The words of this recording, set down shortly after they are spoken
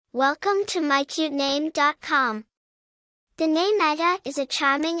Welcome to mycutename.com. The name Etta is a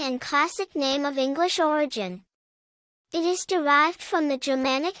charming and classic name of English origin. It is derived from the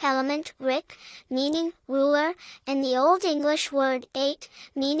Germanic element rik, meaning ruler, and the Old English word eit,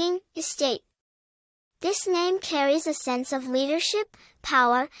 meaning estate. This name carries a sense of leadership,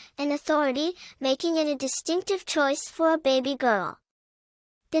 power, and authority, making it a distinctive choice for a baby girl.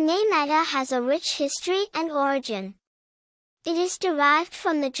 The name Etta has a rich history and origin. It is derived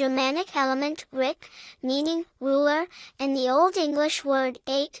from the Germanic element rik, meaning ruler, and the Old English word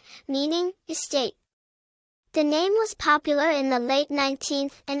eit, meaning estate. The name was popular in the late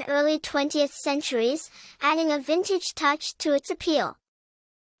 19th and early 20th centuries, adding a vintage touch to its appeal.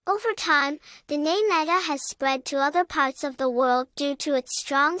 Over time, the name Etta has spread to other parts of the world due to its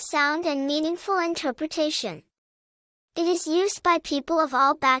strong sound and meaningful interpretation. It is used by people of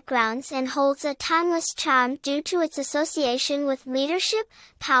all backgrounds and holds a timeless charm due to its association with leadership,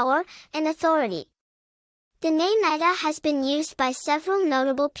 power, and authority. The name Etta has been used by several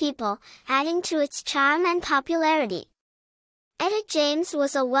notable people, adding to its charm and popularity. Etta James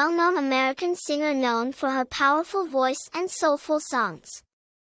was a well-known American singer known for her powerful voice and soulful songs.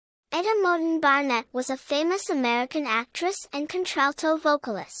 Etta Moten Barnett was a famous American actress and contralto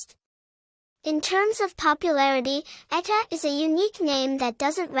vocalist. In terms of popularity, Etta is a unique name that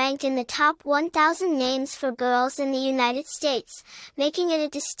doesn't rank in the top 1,000 names for girls in the United States, making it a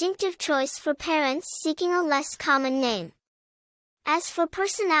distinctive choice for parents seeking a less common name. As for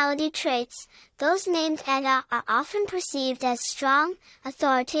personality traits, those named Etta are often perceived as strong,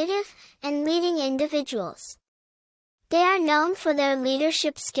 authoritative, and leading individuals. They are known for their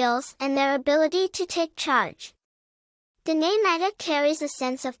leadership skills and their ability to take charge. The name Etta carries a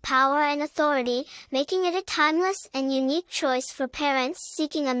sense of power and authority, making it a timeless and unique choice for parents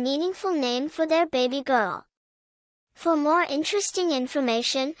seeking a meaningful name for their baby girl. For more interesting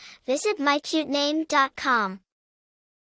information, visit mycutename.com.